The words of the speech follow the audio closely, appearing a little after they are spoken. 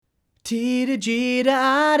T to G to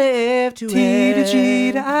I to F to T to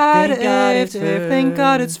G to I to F to F. Thank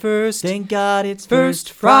God it's first. Thank God it's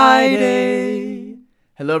First Friday.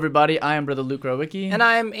 Hello, everybody. I am Brother Luke Rowicki. And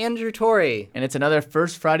I'm Andrew Torrey. And it's another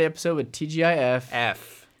First Friday episode with TGIF.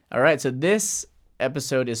 F. All right, so this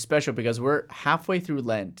episode is special because we're halfway through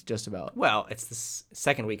Lent, just about. Well, it's the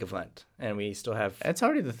second week of Lent, and we still have It's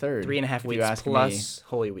already the third. 3.5 weeks plus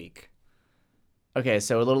Holy Week. Okay,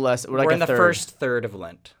 so a little less. We're in the first third of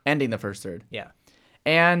Lent. Ending the first third. Yeah.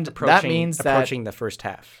 And that means approaching the first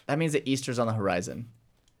half. That means that Easter's on the horizon.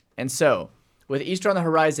 And so, with Easter on the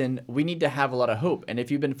horizon, we need to have a lot of hope. And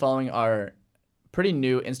if you've been following our pretty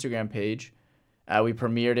new Instagram page, we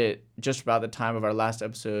premiered it just about the time of our last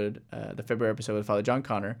episode, the February episode with Father John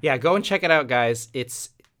Connor. Yeah, go and check it out, guys. It's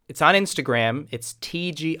on Instagram. It's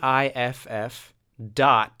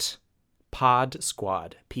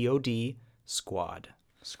TGIFF.PodSquad. P-O-D Squad.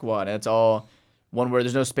 Squad. That's all one word.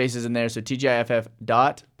 There's no spaces in there. So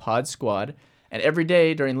TGIFF.PodSquad. And every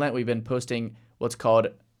day during Lent, we've been posting what's called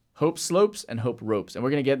Hope Slopes and Hope Ropes. And we're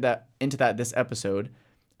going to get into that this episode.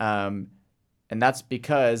 And that's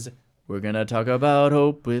because we're going to talk about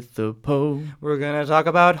hope with the Pope. We're going to talk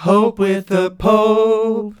about hope with the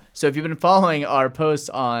Pope. So if you've been following our posts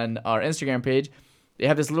on our Instagram page, they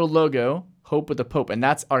have this little logo, Hope with the Pope. And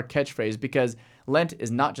that's our catchphrase because Lent is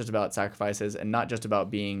not just about sacrifices and not just about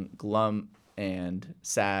being glum and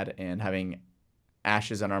sad and having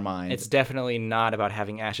ashes on our mind. It's definitely not about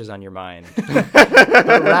having ashes on your mind. But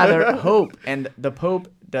rather hope. And the Pope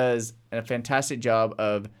does a fantastic job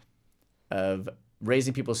of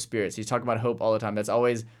raising people's spirits. He's talking about hope all the time. That's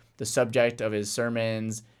always the subject of his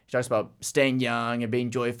sermons. He talks about staying young and being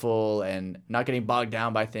joyful and not getting bogged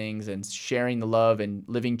down by things and sharing the love and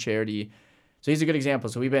living charity. So he's a good example.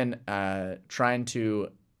 So we've been trying to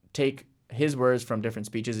take his words from different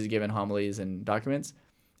speeches he's given, homilies and documents,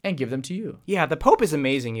 and give them to you. Yeah, the Pope is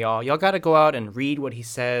amazing, y'all. Y'all got to go out and read what he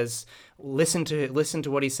says, listen to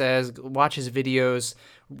what he says, watch his videos,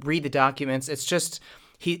 read the documents. It's just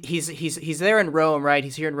he's there in Rome, right?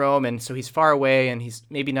 He's here in Rome, and so he's far away, and he's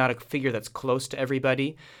maybe not a figure that's close to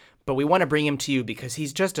everybody, but we want to bring him to you because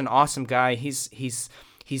he's just an awesome guy. He's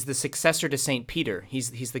the successor to St. Peter.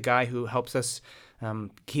 He's the guy who helps us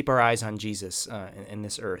keep our eyes on Jesus in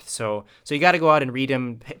this earth. So you got to go out and read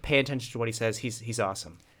him, pay attention to what he says. He's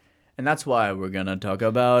awesome. And that's why we're going to talk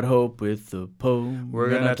about hope with the Pope. We're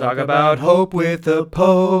going to talk about hope with the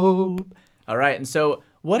Pope. All right. And so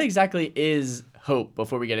what exactly is hope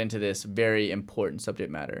before we get into this very important subject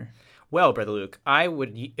matter? Well, Brother Luke,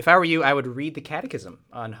 if I were you, I would read the Catechism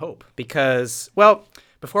on hope because, well,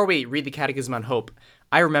 before we read the Catechism on hope,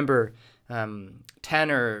 I remember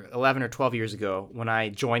 10 or 11 or 12 years ago when I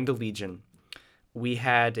joined the Legion, we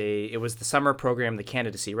had it was the summer program, the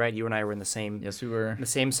candidacy, right? You and I were in the same. Yes, we were. The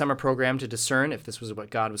same summer program to discern if this was what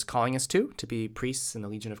God was calling us to be priests in the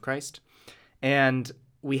Legion of Christ. And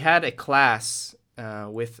we had a class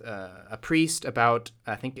with a priest about,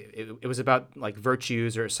 I think it was about like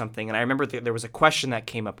virtues or something. And I remember there was a question that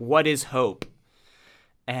came up, what is hope?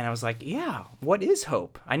 And I was like, yeah, what is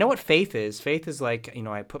hope? I know what faith is. Faith is like,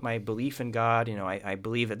 I put my belief in God. I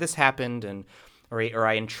believe that this happened, or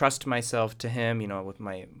I entrust myself to Him, with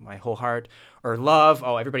my whole heart. Or love.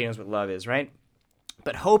 Oh, everybody knows what love is, right?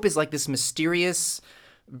 But hope is like this mysterious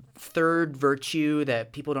third virtue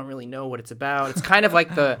that people don't really know what it's about. It's kind of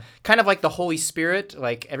like the Holy Spirit.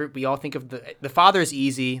 Like we all think of the Father is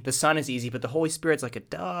easy, the Son is easy, but the Holy Spirit's like a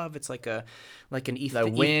dove. It's like an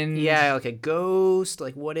wind. Yeah, like a ghost.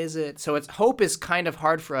 Like what is it? So hope is kind of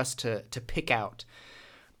hard for us to pick out.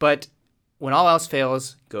 But when all else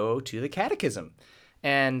fails, go to the Catechism.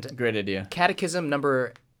 And great idea. Catechism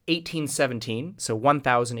number 1817, so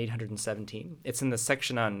 1817. It's in the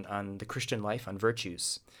section on the Christian life, on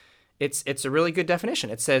virtues. It's a really good definition.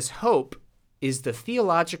 It says, hope is the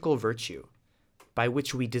theological virtue by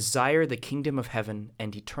which we desire the kingdom of heaven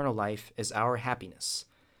and eternal life as our happiness,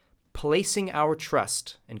 placing our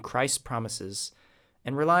trust in Christ's promises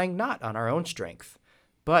and relying not on our own strength,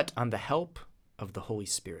 but on the help of the Holy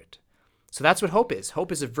Spirit. So that's what hope is.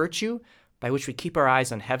 Hope is a virtue by which we keep our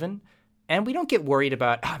eyes on heaven. And we don't get worried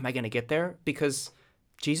about, am I going to get there? Because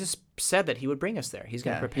Jesus said that He would bring us there. He's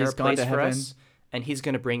going to prepare a place for us, and He's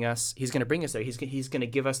going to bring us there. He's going to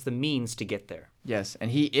give us the means to get there. Yes,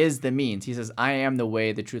 and He is the means. He says, I am the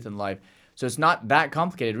way, the truth, and life. So it's not that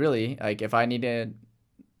complicated, really. Like if I need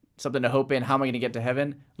something to hope in, how am I going to get to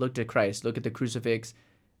heaven? Look to Christ. Look at the crucifix.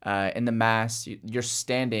 In the Mass,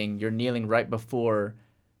 you're kneeling right before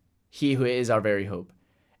He who is our very hope.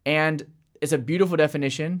 And it's a beautiful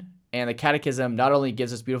definition. And the Catechism not only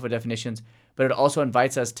gives us beautiful definitions, but it also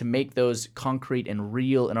invites us to make those concrete and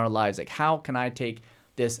real in our lives. Like, how can I take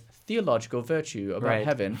this theological virtue about Right.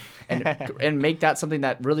 heaven and make that something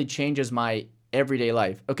that really changes my everyday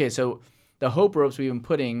life? Okay, so the hope ropes we've been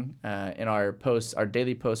putting in our posts, our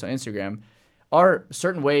daily posts on Instagram, are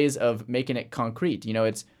certain ways of making it concrete.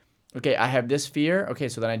 It's, okay, I have this fear. Okay,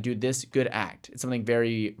 so then I do this good act. It's something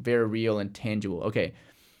very, very real and tangible. Okay,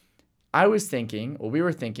 we were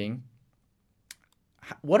thinking,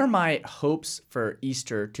 what are my hopes for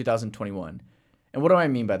Easter 2021? And what do I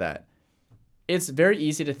mean by that? It's very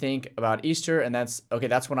easy to think about Easter, and that's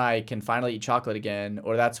when I can finally eat chocolate again,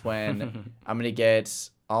 or that's when I'm going to get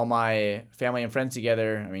all my family and friends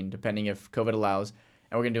together, depending if COVID allows,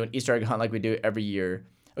 and we're going to do an Easter egg hunt like we do every year.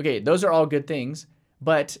 Okay, those are all good things,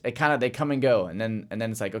 but they come and go, and then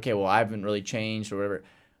it's like, okay, well, I haven't really changed or whatever.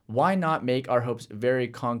 Why not make our hopes very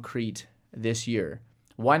concrete this year?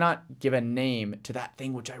 Why not give a name to that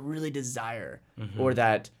thing which I really desire, or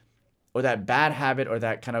that bad habit, or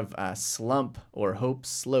that kind of slump or hope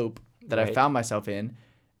slope that I found myself in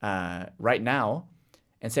right now,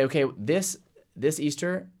 and say, okay, this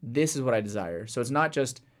Easter, this is what I desire. So it's not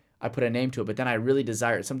just I put a name to it, but then I really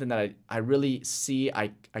desire it. Something that I really see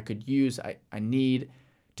I could use, I need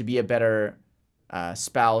to be a better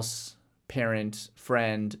spouse, parent,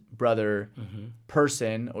 friend, brother,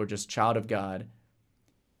 person, or just child of God.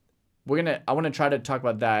 I want to try to talk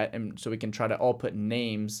about that, and so we can try to all put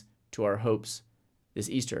names to our hopes this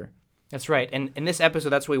Easter. That's right. And in this episode,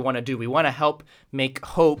 that's what we want to do. We want to help make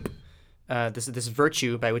hope, this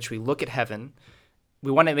virtue by which we look at heaven.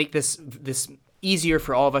 We want to make this easier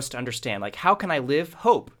for all of us to understand. Like, how can I live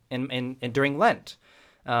hope in during Lent?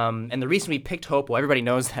 And the reason we picked hope, well, everybody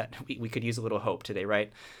knows that we could use a little hope today,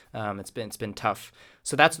 right? It's been tough.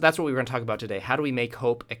 So that's what we're going to talk about today. How do we make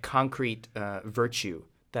hope a concrete virtue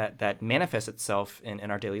that manifests itself in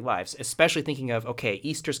our daily lives, especially thinking of, okay,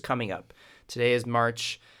 Easter's coming up. Today's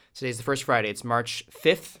the first Friday. It's March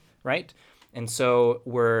 5th, right? And so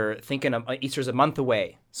we're thinking of Easter's a month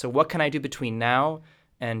away. So what can I do between now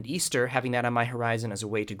and Easter, having that on my horizon as a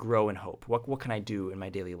way to grow in hope? What can I do in my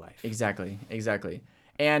daily life? Exactly.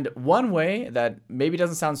 And one way that maybe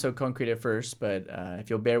doesn't sound so concrete at first, but if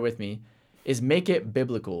you'll bear with me, is make it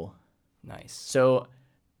biblical. Nice. So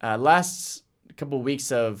last couple of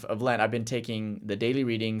weeks of Lent, I've been taking the daily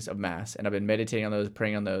readings of Mass, and I've been meditating on those,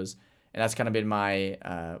 praying on those, and that's kind of been my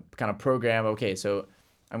kind of program. Okay, so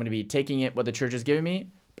I'm going to be taking what the church has given me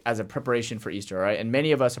as a preparation for Easter, right? And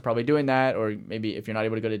many of us are probably doing that, or maybe if you're not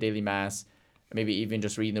able to go to daily Mass, maybe even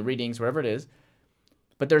just reading the readings, wherever it is.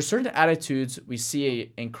 But there are certain attitudes we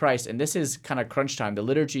see in Christ, and this is kind of crunch time. The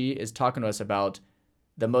liturgy is talking to us about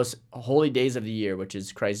the most holy days of the year, which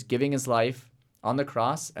is Christ giving his life on the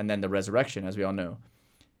cross, and then the resurrection, as we all know,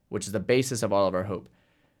 which is the basis of all of our hope.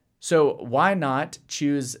 So why not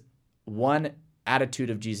choose one attitude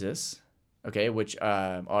of Jesus, okay, which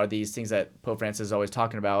are these things that Pope Francis is always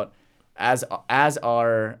talking about, as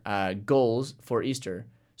our goals for Easter.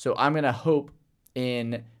 So I'm going to hope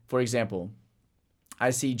in, for example, I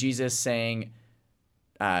see Jesus saying,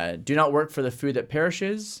 do not work for the food that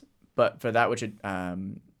perishes, but for that which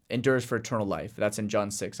endures for eternal life. That's in John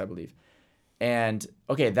 6, I believe. And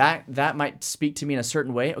okay, that might speak to me in a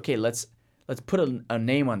certain way. Okay, let's put a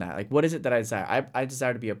name on that. Like, what is it that I desire? I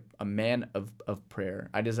desire to be a man of prayer.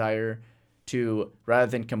 I desire to, rather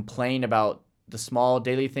than complain about the small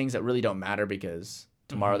daily things that really don't matter because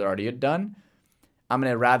tomorrow they're already done, I'm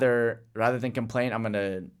going to rather than complain, I'm going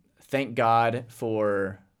to thank God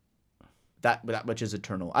for that which is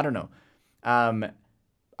eternal. I don't know.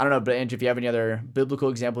 But Andrew, if you have any other biblical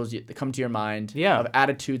examples that come to your mind of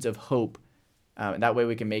attitudes of hope, and that way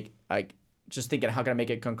we can make, like, just thinking, how can I make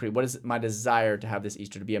it concrete? What is my desire to have this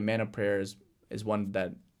Easter? To be a man of prayer is one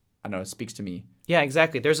that, I don't know, speaks to me. Yeah,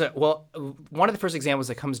 exactly. One of the first examples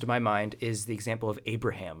that comes to my mind is the example of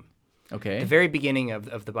Abraham. Okay. The very beginning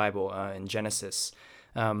of the Bible in Genesis.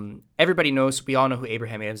 Everybody knows, we all know who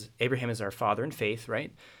Abraham is. Abraham is our father in faith,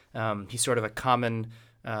 right? He's sort of a common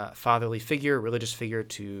fatherly figure, religious figure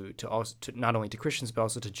to not only to Christians, but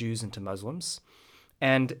also to Jews and to Muslims.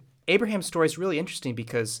 And Abraham's story is really interesting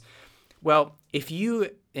because, well, if you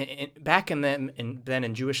back then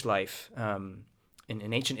in Jewish life,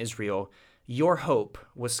 in ancient Israel, your hope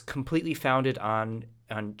was completely founded on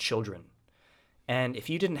children, and if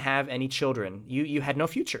you didn't have any children, you had no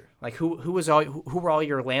future. Like who were all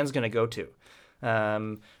your lands going to go to,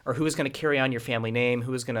 or who was going to carry on your family name,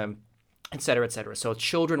 who was going to, et cetera, et cetera. So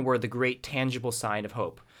children were the great tangible sign of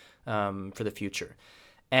hope for the future.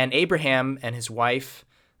 And Abraham and his wife,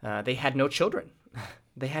 they had no children.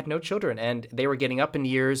 They had no children, and they were getting up in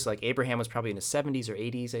years. Like Abraham was probably in his 70s or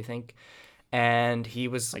 80s, I think. and he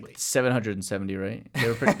was Like 770, right? They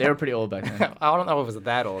were pretty old back then. I don't know if it was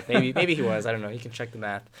that old. Maybe he was. I don't know. You can check the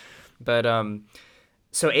math. But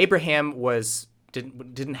so Abraham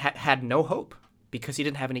had no hope because he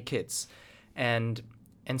didn't have any kids, and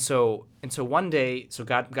so one day, so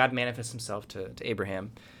God manifests himself to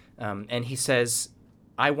Abraham, and he says,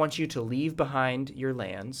 I want you to leave behind your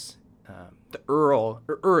lands, the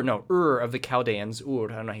Ur of the Chaldeans.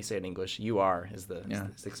 Ur, I don't know how you say it in English. U-R is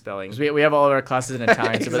the spelling. We have all of our classes in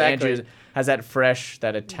Italian, Exactly. so but Andrew has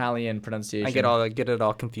that Italian pronunciation. I get it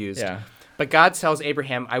all confused. Yeah. But God tells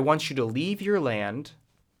Abraham, I want you to leave your land.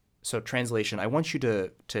 So translation, I want you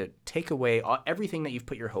to take away everything that you've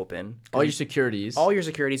put your hope in. All your securities.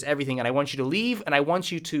 Everything. And I want you to leave, and I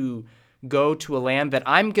want you to go to a land that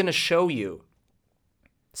I'm going to show you.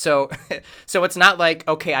 So it's not like,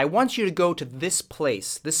 okay, I want you to go to this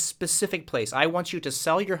place, this specific place. I want you to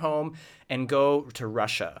sell your home and go to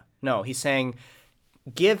Russia. No, he's saying,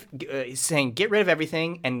 get rid of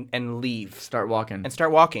everything and leave. Start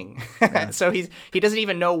walking. Yeah. So he doesn't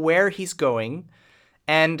even know where he's going.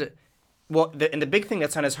 And the big thing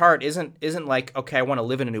that's on his heart isn't like, okay, I want to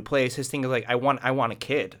live in a new place. His thing is like, I want a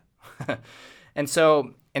kid. and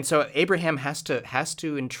so Abraham has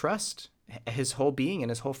to entrust his whole being and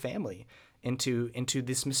his whole family into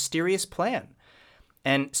this mysterious plan.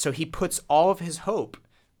 And so he puts all of his hope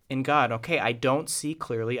in God. Okay, I don't see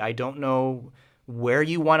clearly. I don't know where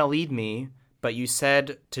you want to lead me, but you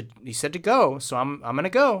said to go, so I'm gonna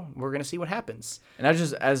go. We're gonna see what happens. And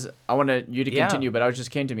I wanted you to continue, but it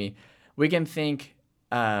just came to me. We can think,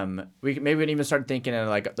 we can even start thinking, and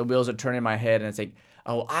like the wheels are turning in my head, and it's like,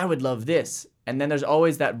 oh, I would love this, and then there's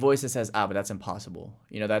always that voice that says, but that's impossible.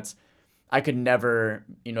 I could never,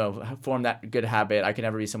 form that good habit. I could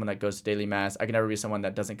never be someone that goes to daily mass. I could never be someone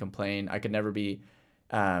that doesn't complain. I could never be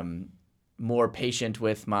more patient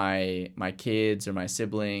with my kids or my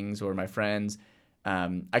siblings or my friends.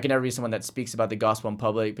 I can never be someone that speaks about the gospel in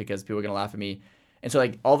public because people are going to laugh at me. And so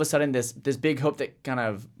like all of a sudden this big hope that kind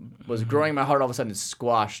of was growing in my heart all of a sudden is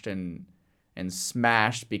squashed and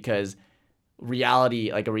smashed because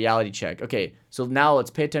reality, like a reality check. Okay, so now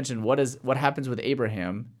let's pay attention. What happens with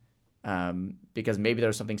Abraham? Because maybe there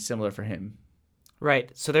was something similar for him. Right.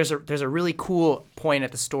 So there's a really cool point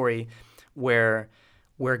at the story where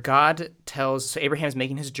God tells, so Abraham's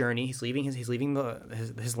making his journey. He's leaving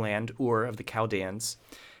his land, Ur of the Chaldeans,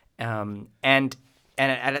 and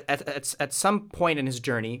at some point in his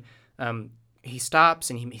journey, he stops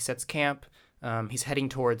and he sets camp. He's heading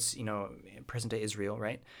towards present day Israel,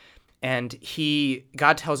 right? And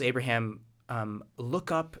God tells Abraham,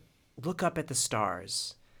 look up at the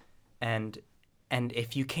stars, and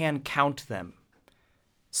if you can count them,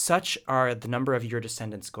 such are the number of your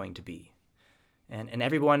descendants going to be. And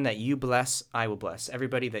everyone that you bless, I will bless.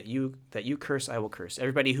 Everybody that you curse, I will curse.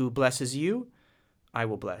 Everybody who blesses you, I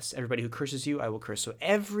will bless. Everybody who curses you, I will curse. So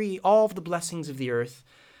all of the blessings of the earth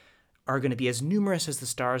are going to be as numerous as the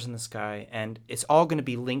stars in the sky, and it's all going to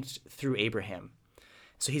be linked through Abraham.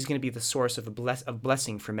 So he's going to be the source of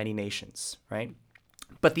blessing for many nations, right?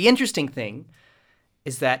 But the interesting thing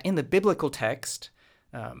is that in the biblical text,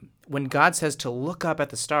 when God says to look up at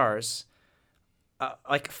the stars,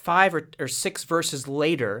 like 5 or 6 verses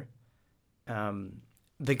later, the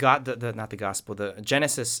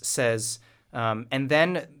Genesis says, and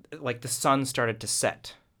then like the sun started to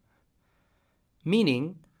set.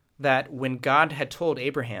 Meaning that when God had told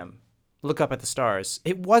Abraham, look up at the stars,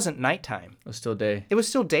 it wasn't nighttime. It was still day. It was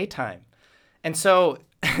still daytime. And so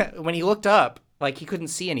when he looked up, like he couldn't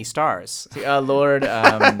see any stars. Lord,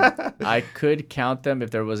 I could count them if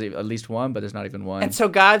there was at least one, but there's not even one. And so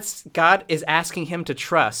God is asking him to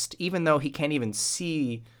trust, even though he can't even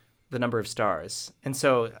see the number of stars. And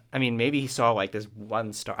so, I mean, maybe he saw like this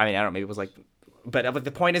one star. I mean, I don't know, maybe it was like, but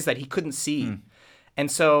the point is that he couldn't see.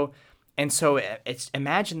 And so it's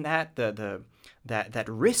imagine that that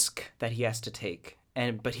risk that he has to take.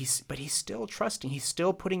 But he's still trusting. He's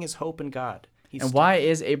still putting his hope in God. Why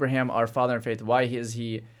is Abraham our father in faith? Why is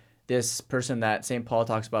he this person that St. Paul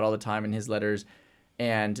talks about all the time in his letters,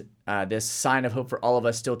 and this sign of hope for all of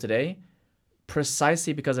us still today?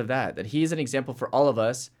 Precisely because of that he's an example for all of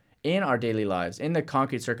us in our daily lives, in the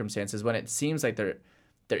concrete circumstances when it seems like there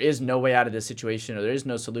is no way out of this situation or there is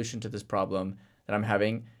no solution to this problem that I'm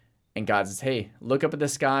having. And God says, hey, look up at the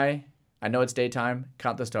sky. I know it's daytime.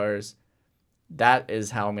 Count the stars. That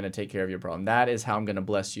is how I'm going to take care of your problem. That is how I'm going to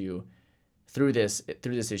bless you through this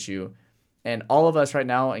issue. And all of us right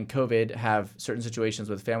now in COVID have certain situations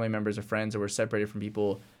with family members or friends, or we're separated from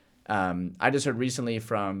people. I just heard recently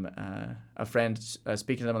from a friend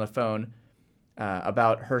speaking to them on the phone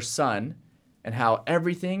about her son and how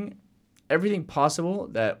everything everything possible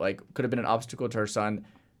that like could have been an obstacle to her son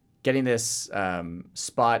getting this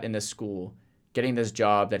spot in this school, getting this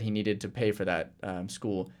job that he needed to pay for that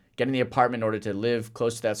school, getting the apartment in order to live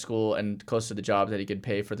close to that school and close to the job that he could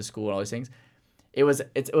pay for the school and all these things. It was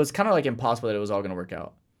kind of like impossible that it was all going to work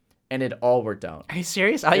out. And it all worked out. Are you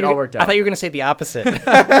serious? It all worked out. I thought you were going to say the opposite.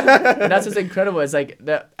 And that's what's incredible. It's like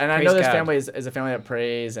that, and I know this God. family is a family that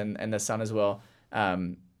prays, and the son as well.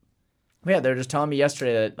 Yeah, they're just telling me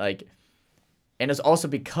yesterday that like, and it's also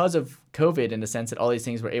because of COVID in the sense that all these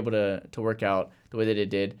things were able to work out the way that it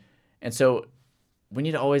did. And so we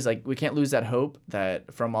need to always like, we can't lose that hope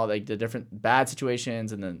that from all like the different bad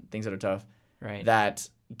situations and the things that are tough, Right. that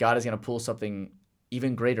God is going to pull something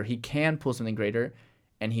even greater. He can pull something greater,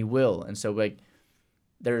 and he will. And so like,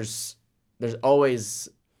 there's always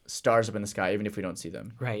stars up in the sky, even if we don't see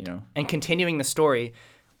them. Right. You know? And continuing the story,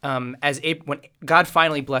 when God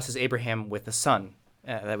finally blesses Abraham with a son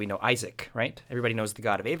that we know, Isaac, right? Everybody knows the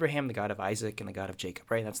God of Abraham, the God of Isaac, and the God of Jacob,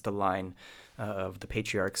 right? That's the line of the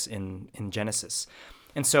patriarchs in Genesis.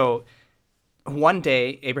 And so one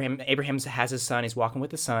day, Abraham has his son. He's walking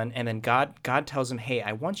with the son, and then God tells him, "Hey,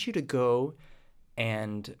 I want you to go,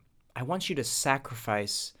 and I want you to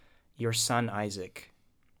sacrifice your son Isaac."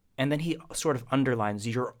 And then he sort of underlines,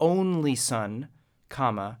 "Your only son,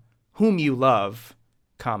 comma, whom you love,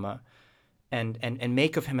 comma, and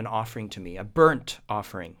make of him an offering to me, a burnt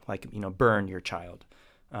offering, like, you know, burn your child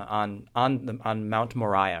on Mount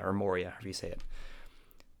Moriah," or Moriah, however you say it.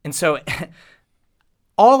 And so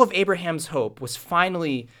all of Abraham's hope was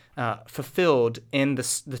finally fulfilled in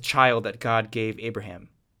the child that God gave Abraham.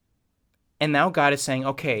 And now God is saying,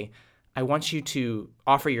 "Okay, I want you to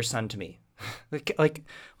offer your son to me."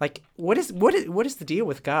 like what is the deal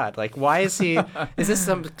with God? Like, why is he? Is this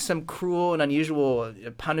some cruel and unusual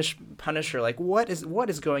punisher? Like, what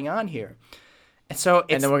is going on here? And so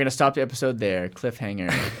and then we're gonna stop the episode there,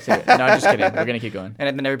 cliffhanger. So, no, I'm just kidding. We're gonna keep going.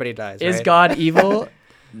 And then everybody dies. Is right? God evil?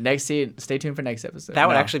 Stay tuned for next episode. That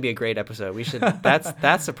would actually be a great episode. We should.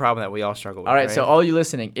 That's a problem that we all struggle with. All right, so all you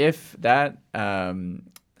listening, if that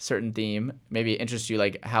certain theme maybe interests you,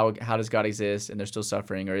 like how does God exist and there's still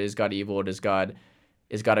suffering, or is God evil, or is God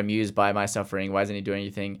amused by my suffering? Why isn't he doing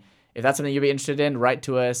anything? If that's something you'd be interested in, write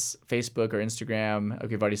to us, Facebook or Instagram. Okay,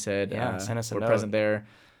 we've already said send us a we're note. present there,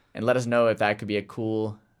 and let us know if that could be a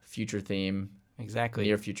cool future theme. Exactly.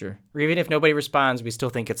 Near future. Or even if nobody responds, we still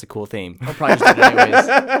think it's a cool theme. We'll probably just do it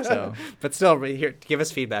anyways. So. But still, give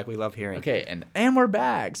us feedback. We love hearing. Okay, and we're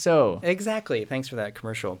back. So exactly. Thanks for that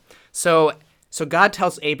commercial. So God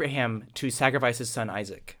tells Abraham to sacrifice his son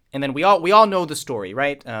Isaac, and then we all know the story,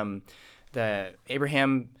 right? The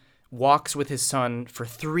Abraham walks with his son for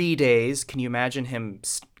 3 days. Can you imagine him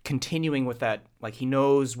continuing with that? Like, he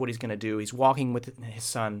knows what he's going to do. He's walking with his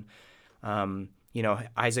son. You know,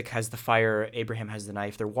 Isaac has the fire, Abraham has the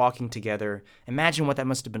knife. They're walking together. Imagine what that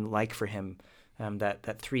must have been like for him, that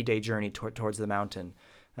 3-day journey towards the mountain,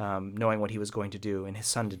 knowing what he was going to do, and his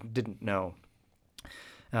son didn't know.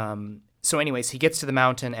 So anyways, he gets to the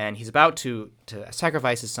mountain, and he's about to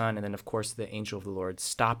sacrifice his son, and then, of course, the angel of the Lord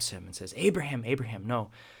stops him and says, "Abraham, Abraham,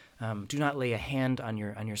 no, do not lay a hand on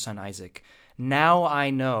your son Isaac. Now I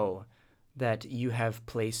know that you have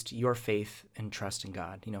placed your faith and trust in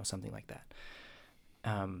God," you know, something like that.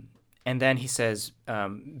 And then he says,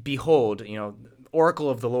 "Behold, you know,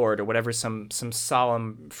 oracle of the Lord," or whatever, some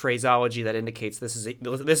solemn phraseology that indicates this is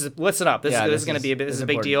listen up. This is going to be a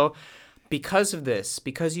big deal. Because of this,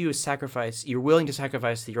 because you're willing to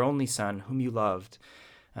sacrifice your only son, whom you loved,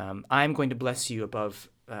 I'm going to bless you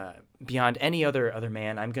beyond any other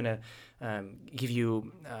man. I'm going to give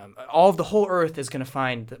you all of the whole earth is going to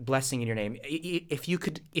find blessing in your name. If you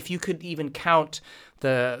could even count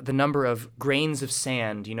the number of grains of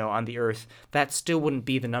sand, you know, on the earth, that still wouldn't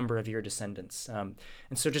be the number of your descendants. And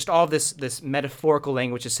so just all of this metaphorical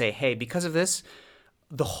language to say, hey, because of this,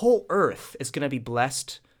 the whole earth is going to be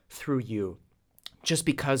blessed through you, just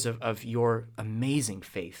because of your amazing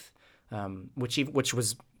faith, which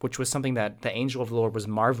was something that the angel of the Lord was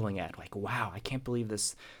marveling at. Like, wow, I can't believe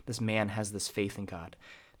this man has this faith in God,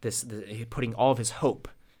 putting all of his hope.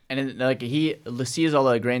 And then, like, he sees all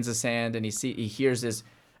the grains of sand, and he hears this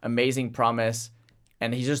amazing promise,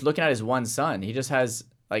 and he's just looking at his one son. He just has,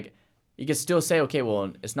 like, you could still say, okay,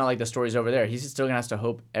 well, it's not like the story's over there. He's still gonna have to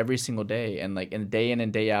hope every single day, and like, in day in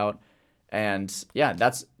and day out. And yeah,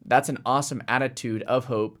 that's an awesome attitude of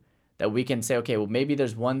hope that we can say, okay, well, maybe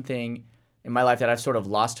there's one thing in my life that I've sort of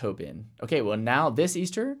lost hope in. Okay, well, now this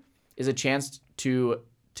Easter is a chance to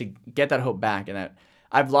get that hope back, and that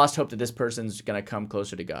I've lost hope that this person's gonna come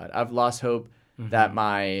closer to God. I've lost hope that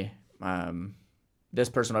my this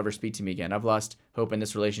person will ever speak to me again. I've lost hope in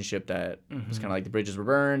this relationship that it's kind of like the bridges were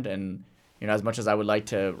burned, and as much as I would like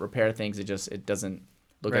to repair things, it doesn't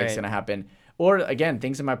look like it's gonna happen. Or again,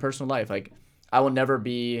 things in my personal life, like I will never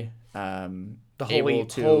be the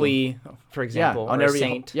holy, for example, I'll or never a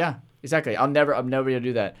saint. Exactly. I'm never gonna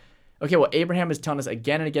do that. Okay, well, Abraham is telling us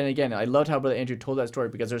again and again and again. I loved how Brother Andrew told that story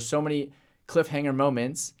because there's so many cliffhanger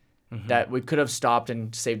moments that we could have stopped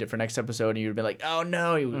and saved it for next episode, and you'd been like, oh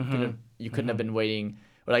no, you couldn't have been waiting,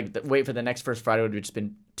 or like wait for the next First Friday would have just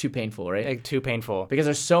been too painful, right? Like, too painful. Because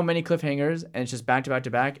there's so many cliffhangers, and it's just back to back to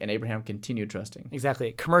back, and Abraham continued trusting.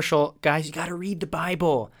 Exactly. Commercial. Guys, you got to read the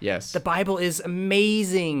Bible. Yes. The Bible is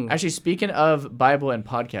amazing. Actually, speaking of Bible and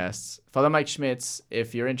podcasts, Father Mike Schmitz,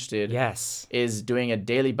 if you're interested, is doing a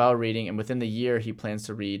daily Bible reading, and within the year, he plans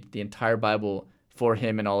to read the entire Bible for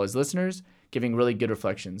him and all his listeners, giving really good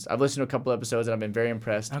reflections. I've listened to a couple episodes, and I've been very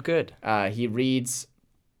impressed. Oh, good. He reads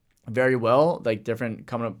very well, like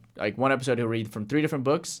one episode he'll read from 3 different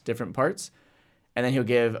books, different parts, and then he'll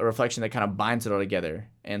give a reflection that kind of binds it all together.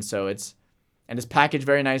 And so it's packaged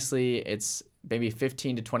very nicely. It's maybe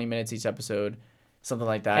 15 to 20 minutes each episode, something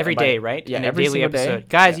like that. Every day, right? Yeah, every daily episode. Day.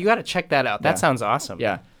 Guys, you got to check that out. That sounds awesome.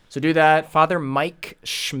 Yeah. So do that. Father Mike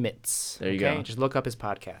Schmitz. There you go. Just look up his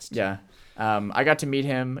podcast. Yeah. I got to meet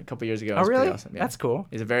him a couple years ago. Oh, really? Awesome. Yeah. That's cool.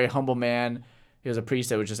 He's a very humble man. He was a priest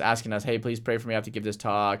that was just asking us, hey, please pray for me. I have to give this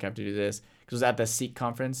talk. I have to do this. Because it was at the Seek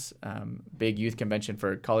Conference, big youth convention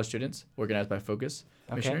for college students organized by Focus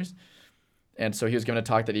Missionaries. And so he was giving a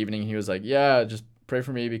talk that evening. And he was like, yeah, just pray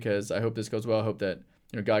for me because I hope this goes well. I hope that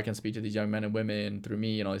God can speak to these young men and women through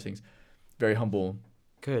me and all these things. Very humble.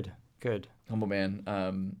 Good. Humble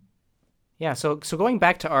man. Yeah, so going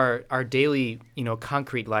back to our daily,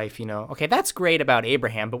 concrete life, okay, that's great about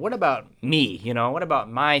Abraham, but what about me? What about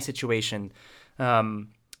my situation?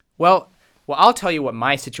 Well, I'll tell you what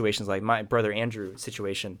my situation is like, my brother Andrew's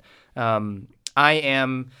situation. I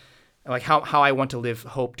am, like, how I want to live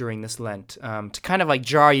hope during this Lent, to kind of like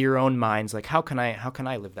jar your own minds, like how can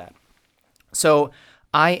I live that? So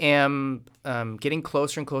I am getting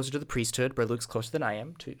closer and closer to the priesthood. Brother Luke's closer than I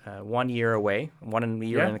am, to 1 year away, 1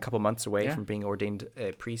 year and a couple months away from being ordained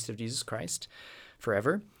a priest of Jesus Christ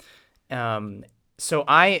forever. So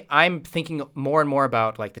I'm thinking more and more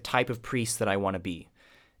about like the type of priest that I want to be.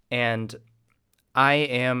 And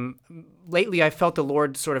lately I felt the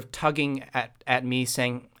Lord sort of tugging at me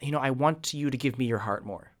saying, I want you to give me your heart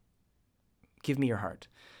more. Give me your heart.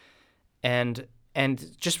 And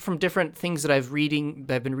just from different things that I've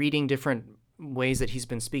been reading, different ways that he's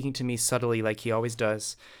been speaking to me subtly, like he always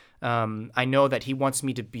does, I know that he wants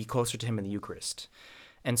me to be closer to him in the Eucharist.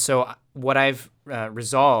 And so what I've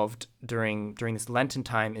resolved during this Lenten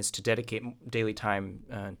time is to dedicate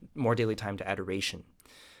more daily time to adoration.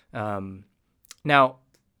 Now,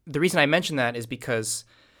 the reason I mention that is because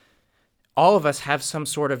all of us have some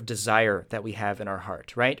sort of desire that we have in our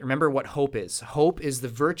heart, right? Remember what hope is. Hope is the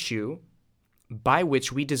virtue by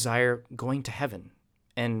which we desire going to heaven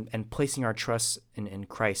and placing our trust in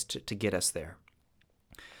Christ to get us there.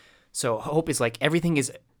 So hope is like everything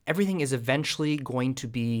is eventually going to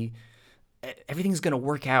be, everything's going to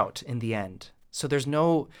work out in the end. So there's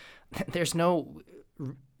no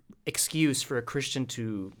excuse for a Christian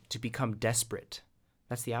to become desperate.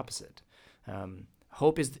 That's the opposite.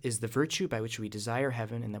 Hope is the virtue by which we desire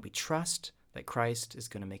heaven and that we trust that Christ is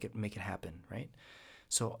going to make it happen, right?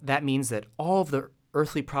 So that means that all of the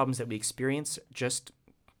earthly problems that we experience just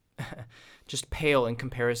pale in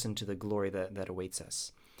comparison to the glory that awaits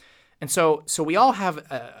us. And so we all have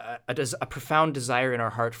a profound desire in our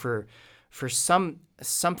heart for something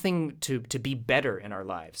to be better in our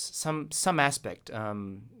lives, some aspect,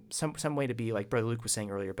 some way to be, like Brother Luke was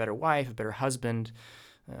saying earlier, a better wife, a better husband,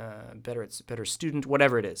 better student,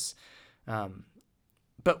 whatever it is.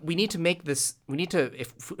 But we need to make this. We need to,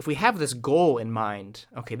 if we have this goal in mind.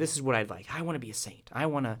 Okay, this is what I'd like. I want to be a saint. I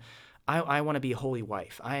want to be a holy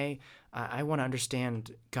wife. I want to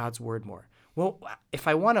understand God's word more. Well, if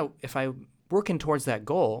I'm working towards that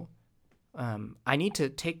goal, I need to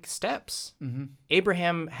take steps. Mm-hmm.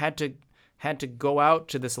 Abraham had to go out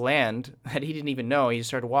to this land that he didn't even know. He just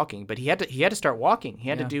started walking, but he had to start walking. He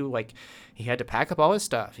had to do he had to pack up all his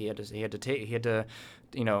stuff. He had to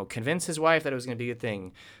convince his wife that it was going to be a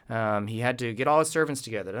thing. He had to get all his servants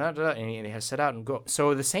together, and he had to set out and go.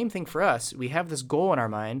 So the same thing for us. We have this goal in our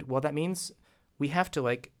mind. Well, that means we have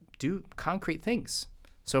to do concrete things.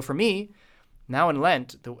 So for me, now in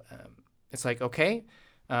Lent, it's like, okay,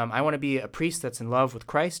 I want to be a priest that's in love with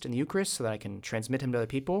Christ in the Eucharist so that I can transmit him to other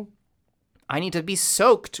people. I need to be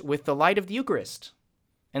soaked with the light of the Eucharist.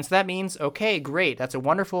 And so that means, okay, great, that's a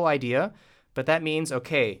wonderful idea, but that means,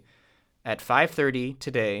 okay, at 5:30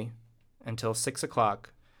 today until 6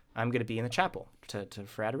 o'clock, I'm going to be in the chapel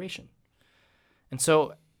for adoration. And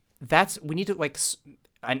so we need to like,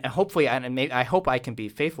 and hopefully, and maybe, I hope I can be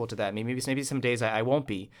faithful to that. Maybe some days I won't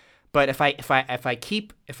be, but if I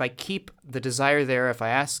keep the desire there, if I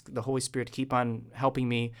ask the Holy Spirit to keep on helping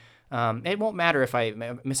me, it won't matter if I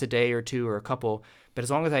miss a day or two or a couple. But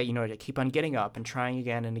as long as I keep on getting up and trying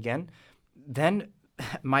again and again, then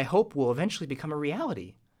my hope will eventually become a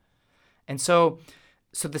reality. And so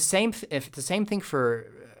the same thing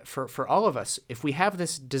for all of us. If we have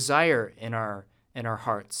this desire in our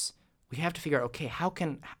hearts, we have to figure out, okay, how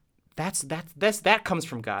can that comes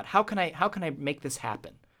from God. How can I make this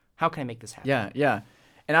happen? How can I make this happen? Yeah.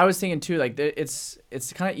 And I was thinking too, like it's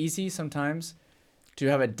kind of easy sometimes to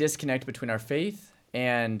have a disconnect between our faith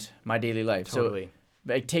and my daily life. Totally.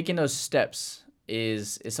 So like taking those steps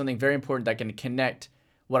is something very important that can connect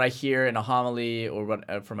what I hear in a homily or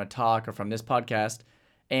what from a talk or from this podcast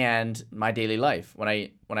and my daily life. When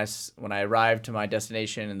I arrive to my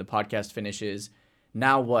destination and the podcast finishes,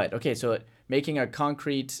 now what? Okay, so making a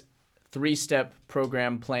concrete 3-step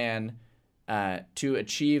program plan to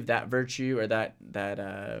achieve that virtue or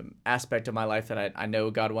that aspect of my life that I know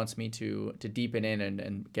God wants me to deepen in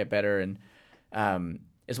and get better, and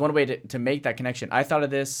is one way to make that connection. I thought of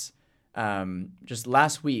this just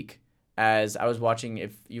last week as I was watching.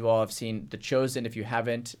 If you all have seen The Chosen, if you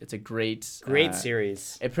haven't, it's a great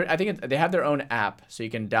series. I think they have their own app, so you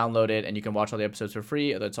can download it and you can watch all the episodes for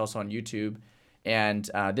free. It's also on YouTube. And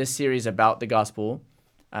this series about the gospel,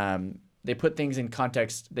 they put things in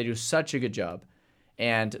context. They do such a good job.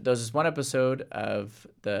 And there's this one episode of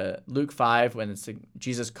the Luke 5 when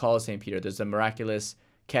Jesus calls St. Peter. There's a miraculous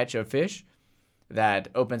catch of fish that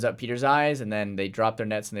opens up Peter's eyes, and then they drop their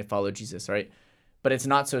nets and they follow Jesus, right? But it's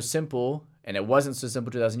not so simple, and it wasn't so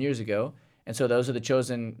simple 2,000 years ago. And so those are the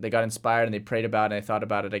chosen. They got inspired and they prayed about it and they thought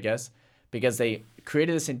about it, I guess, because they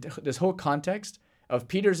created this whole context of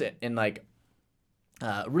Peter's in like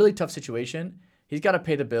a really tough situation. He's got to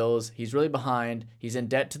pay the bills. He's really behind. He's in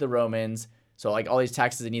debt to the Romans. So like all these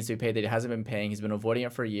taxes that needs to be paid that he hasn't been paying. He's been avoiding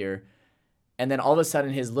it for a year. And then all of a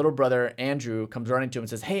sudden his little brother, Andrew, comes running to him and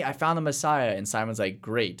says, "Hey, I found the Messiah." And Simon's like,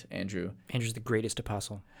 "Great, Andrew." Andrew's the greatest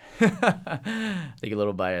apostle. I think a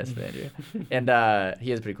little biased for Andrew. And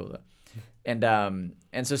he is pretty cool though.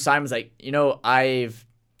 And so Simon's like,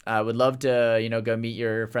 I would love to, go meet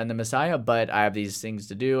your friend the Messiah, but I have these things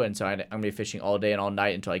to do. And so I'm going to be fishing all day and all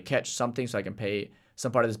night until I catch something so I can pay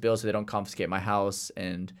some part of this bill so they don't confiscate my house.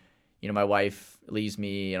 And, my wife leaves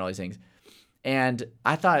me and all these things. And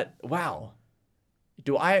I thought, wow,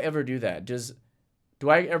 do I ever do that? Do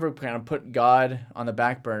I ever kind of put God on the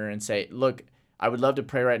back burner and say, look, I would love to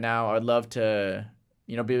pray right now. I would love to,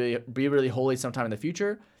 be really holy sometime in the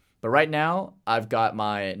future. But right now, I've got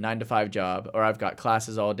my 9-to-5 job, or I've got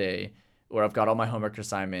classes all day, or I've got all my homework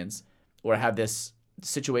assignments, or I have this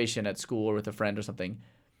situation at school or with a friend or something.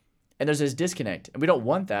 And there's this disconnect. And we don't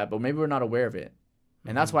want that, but maybe we're not aware of it.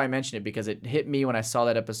 And that's why I mentioned it, because it hit me when I saw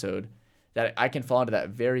that episode that I can fall into that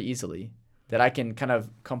very easily, that I can kind of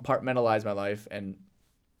compartmentalize my life. And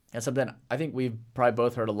that's something I think we've probably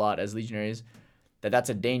both heard a lot as legionaries, that's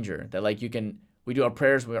a danger, that like we do our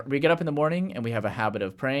prayers. We get up in the morning and we have a habit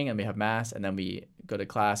of praying, and we have mass, and then we go to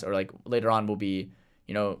class, or like later on we'll be,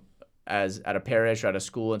 as at a parish or at a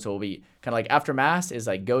school. And so we'll be kind of like after mass is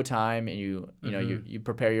like go time, and you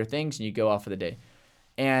prepare your things and you go off for the day.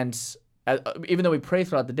 And even though we pray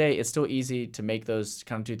throughout the day, it's still easy to make those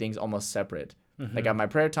kind of two things almost separate. Mm-hmm. Like I have my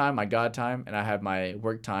prayer time, my God time, and I have my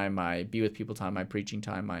work time, my be with people time, my preaching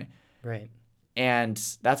time, right. And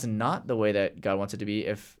that's not the way that God wants it to be.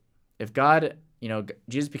 If God,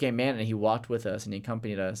 Jesus became man and he walked with us and he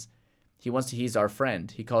accompanied us, he's our friend.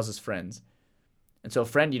 He calls us friends. And so a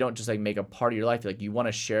friend, you don't just like make a part of your life. Like you want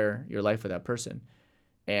to share your life with that person.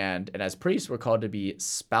 And as priests, we're called to be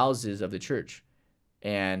spouses of the church.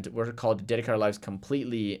 And we're called to dedicate our lives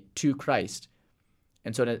completely to Christ.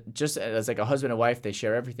 And so just as like a husband and wife, they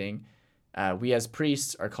share everything. We as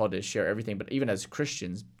priests are called to share everything. But even as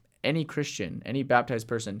Christians, any Christian, any baptized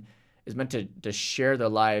person is meant to share their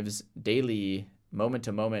lives daily, moment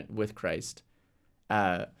to moment with Christ.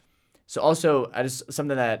 So also,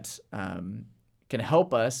 something that can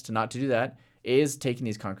help us to not to do that is taking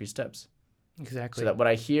these concrete steps. Exactly. So that what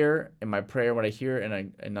I hear in my prayer, what I hear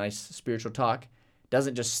in a nice spiritual talk,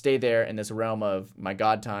 doesn't just stay there in this realm of my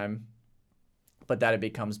God time, but that it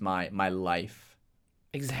becomes my life.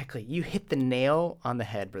 Exactly. You hit the nail on the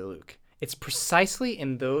head, Brother Luke. It's precisely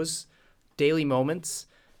in those daily moments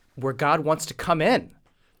where God wants to come in.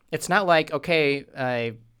 It's not like,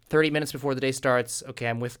 okay, 30 minutes before the day starts, okay,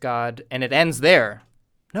 I'm with God, and it ends there.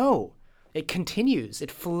 No. It continues. It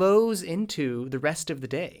flows into the rest of the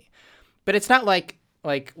day. But it's not like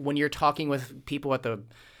when you're talking with people at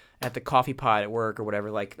the coffee pot at work or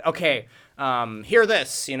whatever, like, okay, hear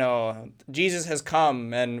this, Jesus has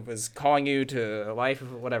come and was calling you to life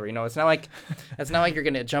or whatever. It's not like you're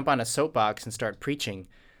going to jump on a soapbox and start preaching.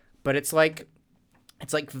 But it's like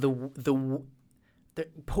the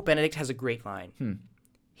Pope Benedict has a great line.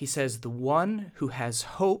 He says, "The one who has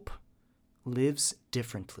hope lives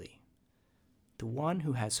differently." The one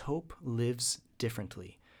who has hope lives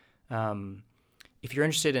differently. If you're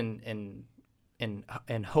interested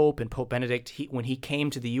in hope and Pope Benedict, when he came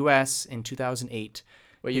to the U.S. in 2008.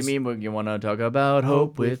 What you mean when you want to talk about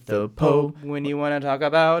hope with the Pope? When you want to talk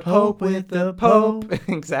about hope with the Pope.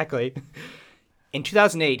 Exactly. In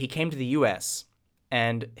 2008, he came to the U.S.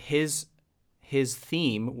 and his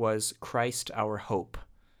theme was Christ our hope.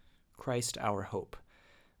 Christ our hope.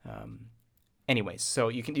 Anyways, so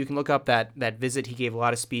you can look up that visit. He gave a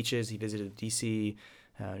lot of speeches. He visited D.C.,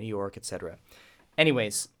 New York, etc.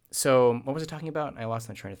 Anyways, so what was I talking about? I lost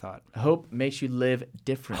my train of thought. Hope makes you live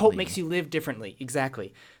differently. Hope makes you live differently.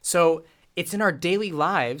 Exactly. So it's in our daily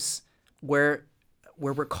lives where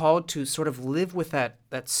we're called to sort of live with that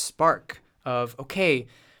spark of, okay,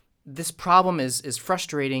 this problem is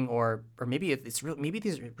frustrating, or maybe maybe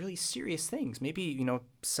these are really serious things. Maybe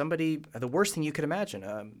somebody, the worst thing you could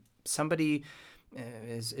imagine. Somebody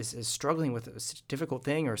is struggling with a difficult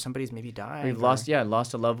thing, or somebody's maybe dying. We've lost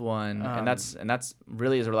a loved one, and that's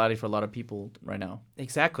really is a reality for a lot of people right now.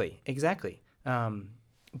 Exactly.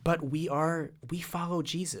 But we follow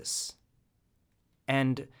Jesus,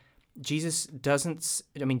 and Jesus doesn't.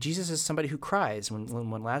 I mean, Jesus is somebody who cries.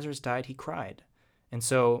 When Lazarus died, he cried, and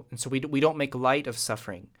so we don't make light of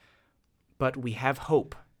suffering, but we have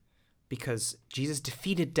hope, because Jesus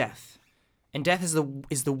defeated death. And death is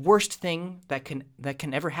the worst thing that can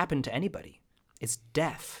ever happen to anybody. It's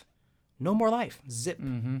death. No more life. Zip.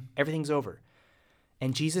 Mm-hmm. Everything's over.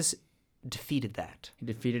 And Jesus defeated that. He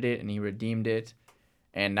defeated it and he redeemed it,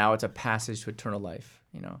 and now it's a passage to eternal life.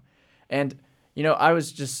 And I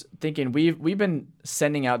was just thinking we've been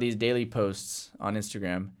sending out these daily posts on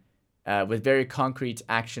Instagram with very concrete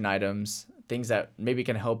action items, things that maybe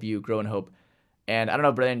can help you grow in hope. And I don't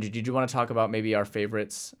know, Brandon, did you want to talk about maybe our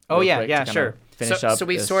favorites? Oh yeah, sure. Finish up. So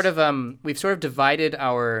we've sort of divided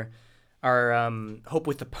our Hope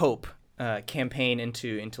with the Pope campaign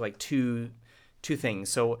into like two things.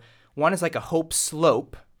 So one is like a hope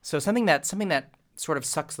slope. So something that sort of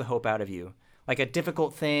sucks the hope out of you, like a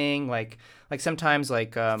difficult thing, like sometimes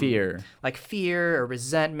fear, or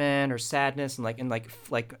resentment or sadness, and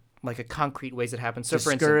like a concrete ways it happens. So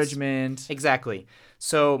discouragement. For instance, exactly.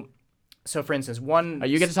 So for instance, one...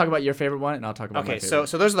 You get to talk about your favorite one, and I'll talk about my favorite. Okay,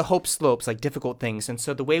 so those are the hope slopes, like difficult things. And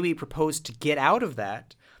so the way we propose to get out of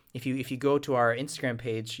that, if you go to our Instagram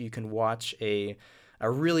page, you can watch a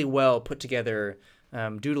really well put together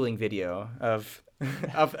doodling video of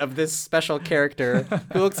this special character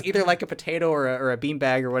who looks either like a potato or a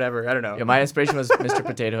beanbag or whatever. I don't know. Yeah, my inspiration was Mr.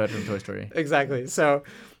 Potato Head from Toy Story. Exactly. So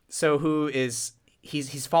who is...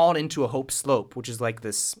 He's fallen into a hope slope, which is like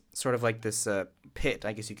this sort of like this pit,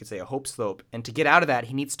 I guess you could say, a hope slope. And to get out of that,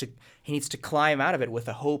 he needs to climb out of it with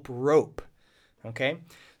a hope rope. Okay,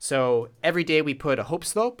 so every day we put a hope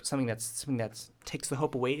slope, something that takes the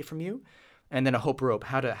hope away from you, and then a hope rope.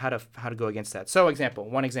 How to go against that. So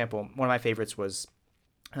one example, one of my favorites was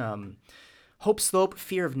hope slope,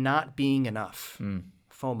 fear of not being enough,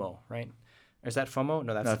 FOMO, right? Or is that FOMO?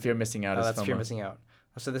 No, that's fear of missing out. That's FOMO. Fear of missing out.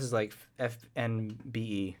 So this is like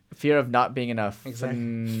FNBE. Fear of not being enough. Exactly.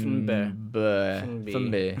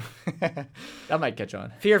 That might catch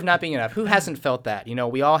on. Fear of not being enough. Who hasn't felt that?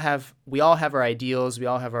 We all have our ideals. We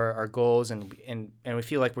all have our goals, and we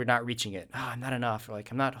feel like we're not reaching it. I'm not enough. Or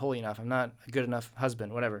like I'm not holy enough. I'm not a good enough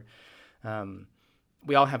husband. Whatever.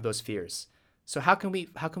 We all have those fears. So how can we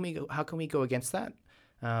go against that?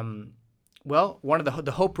 Well, one of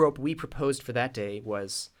the hope rope we proposed for that day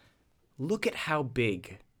was, look at how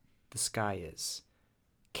big the sky is.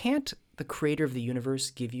 Can't the creator of the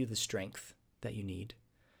universe give you the strength that you need?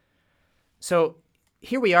 So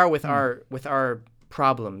here we are with our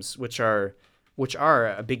problems, which are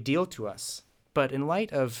a big deal to us. But in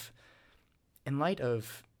light of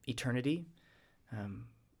eternity,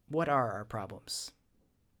 what are our problems?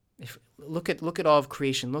 Look at all of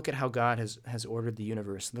creation. Look at how God has ordered the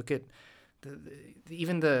universe. Look at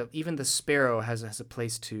even the sparrow has a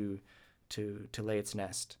place to lay its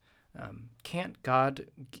nest. Can't God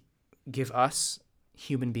give us,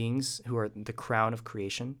 human beings who are the crown of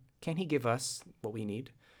creation, can't he give us what we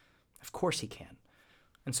need? Of course he can.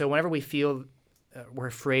 And so whenever we feel we're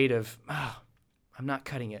afraid of, I'm not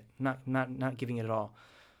cutting it. Not giving it at all.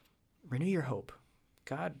 Renew your hope.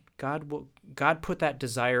 God put that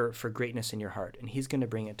desire for greatness in your heart, and he's going to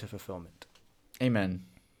bring it to fulfillment. Amen.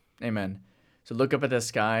 Amen. So look up at the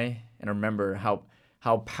sky and remember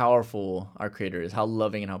how powerful our Creator is, how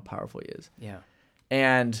loving and how powerful He is. Yeah.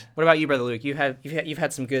 And what about you, Brother Luke? You've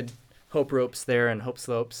had some good hope ropes there and hope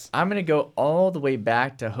slopes. I'm gonna go all the way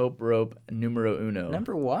back to hope rope numero uno.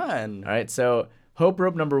 Number 1. All right. So hope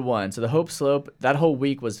rope number 1. So the hope slope that whole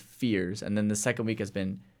week was fears, and then the second week has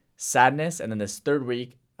been sadness, and then this third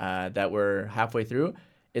week that we're halfway through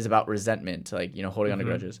is about resentment, like holding on to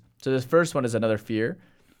grudges. So this first one is another fear,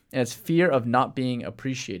 and it's fear of not being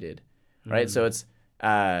appreciated. Right. So it's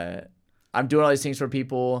I'm doing all these things for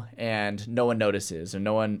people and no one notices or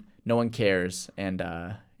no one cares, and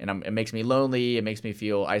it makes me lonely. It makes me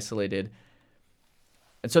feel isolated.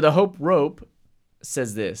 And so the hope rope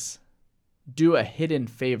says this: do a hidden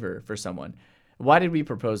favor for someone. Why did we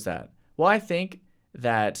propose that? Well, I think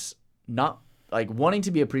that not like wanting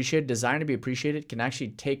to be appreciated, desiring to be appreciated can actually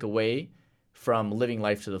take away from living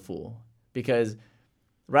life to the full, because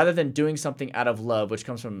rather than doing something out of love, which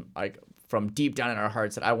comes from deep down in our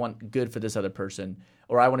hearts that I want good for this other person,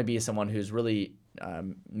 or I want to be someone who's really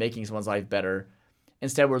making someone's life better,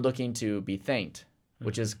 instead we're looking to be thanked,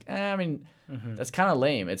 which is, that's kind of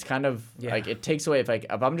lame. It's kind of like it takes away.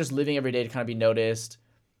 If I'm just living every day to kind of be noticed,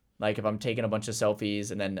 like if I'm taking a bunch of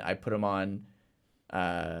selfies and then I put them on,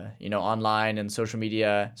 online and social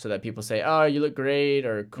media so that people say, oh, you look great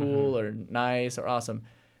or cool or nice or awesome.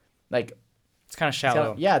 Like, it's kind of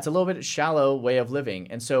shallow. It's a little bit shallow way of living.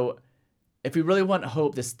 And so if we really want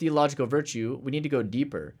hope, this theological virtue, we need to go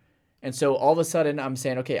deeper. And so all of a sudden I'm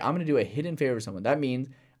saying, okay, I'm going to do a hidden favor for someone. That means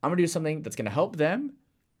I'm going to do something that's going to help them.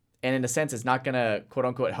 And in a sense, it's not going to, quote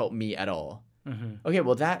unquote, help me at all. Okay,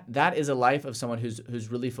 well, that is a life of someone who's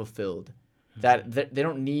really fulfilled. That they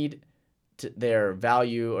don't need their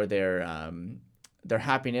value or their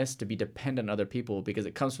happiness to be dependent on other people, because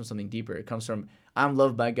it comes from something deeper. It comes from, I'm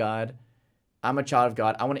loved by God. I'm a child of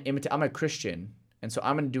God. I want to imitate. I'm a Christian. And so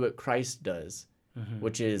I'm going to do what Christ does,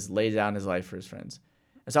 which is lay down his life for his friends.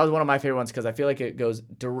 And so that was one of my favorite ones, because I feel like it goes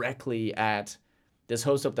directly at this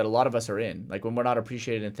host up that a lot of us are in. Like when we're not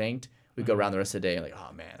appreciated and thanked, we go around the rest of the day like,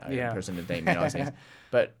 oh man, that person didn't thank me. All these things.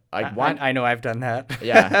 But like, why? I know I've done that.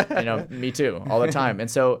 Yeah, me too, all the time.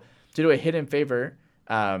 And so to do a hidden favor,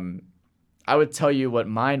 I would tell you what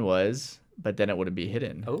mine was, but then it wouldn't be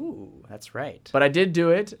hidden. Oh, that's right. But I did do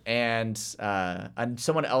it, and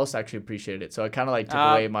someone else actually appreciated it. So it kind of like took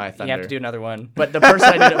away my thunder. You have to do another one. But the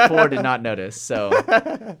person I did it for did not notice. So,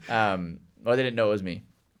 or they didn't know it was me.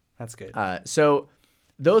 That's good. So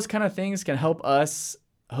those kind of things can help us,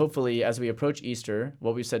 hopefully, as we approach Easter,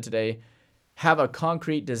 what we said today, have a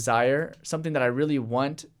concrete desire, something that I really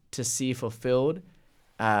want to see fulfilled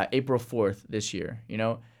April 4th this year.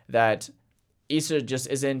 That Easter just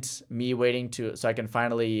isn't me waiting so I can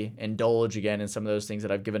finally indulge again in some of those things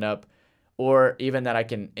that I've given up, or even that I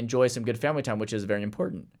can enjoy some good family time, which is very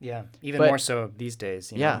important. Yeah, more so these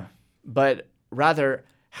days. Yeah, but rather,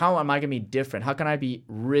 how am I going to be different? How can I be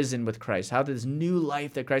risen with Christ? How this new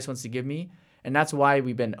life that Christ wants to give me? And that's why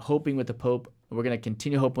we've been hoping with the Pope. We're going to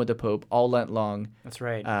continue hoping with the Pope all Lent long. That's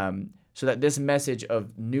right. So that this message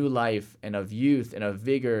of new life and of youth and of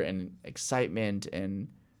vigor and excitement and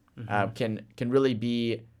can really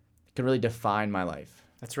define my life.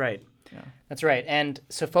 That's right. Yeah. That's right. And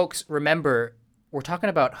so, folks, remember, we're talking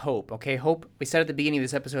about hope. Okay, hope. We said at the beginning of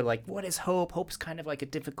this episode, like, what is hope? Hope's kind of like a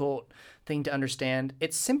difficult thing to understand.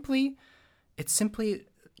 It's simply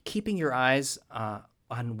keeping your eyes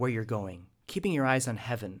on where you're going, keeping your eyes on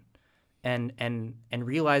heaven, and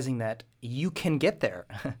realizing that you can get there.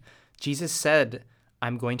 Jesus said,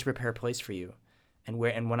 "I'm going to prepare a place for you. And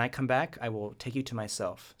when I come back, I will take you to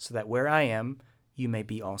myself, so that where I am, you may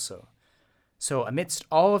be also." So amidst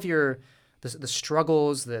all of the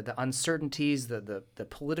struggles, the uncertainties, the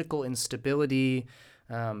political instability,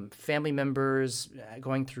 family members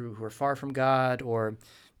going through who are far from God, or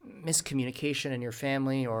miscommunication in your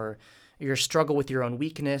family, or your struggle with your own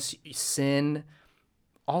weakness, sin,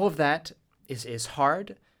 all of that is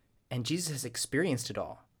hard, and Jesus has experienced it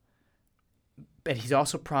all. But he's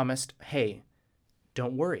also promised, hey,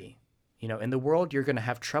 don't worry. In the world, you're going to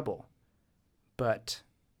have trouble. But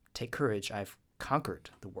take courage. I've conquered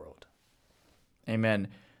the world. Amen.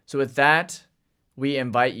 So with that, we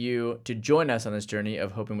invite you to join us on this journey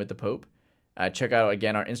of hoping with the Pope. Check out,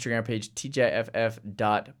 again, our Instagram page,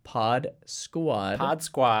 tjiff.podsquad. Pod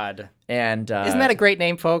Squad. And Isn't that a great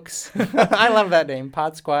name, folks? I love that name,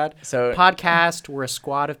 Pod Squad. So podcast, we're a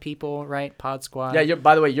squad of people, right? Pod Squad. Yeah,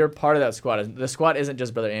 by the way, you're part of that squad. The squad isn't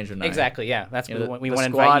just Brother Andrew and I. Exactly, yeah. That's You know, what we the want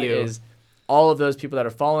to squad invite you. is all of those people that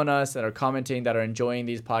are following us, that are commenting, that are enjoying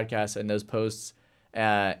these podcasts and those posts,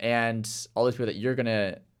 and all those people that you're going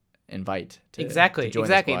to invite to Exactly. join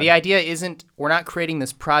the squad. The idea isn't, we're not creating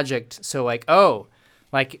this project so like, oh,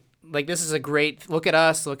 like this is a great, look at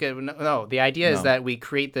us, no. The idea is that we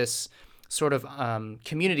create this sort of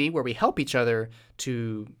community where we help each other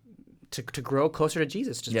to grow closer to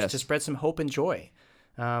Jesus, to spread some hope and joy.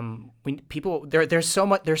 There's so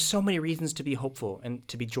many reasons to be hopeful and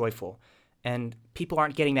to be joyful, and people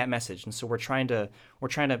aren't getting that message, and so we're trying to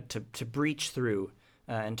breach through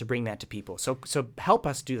and to bring that to people. So help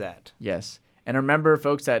us do that. Yes, and remember,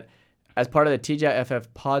 folks, that as part of the TGIFF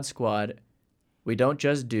Pod Squad, we don't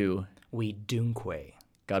just do. We dunque.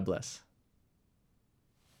 God bless.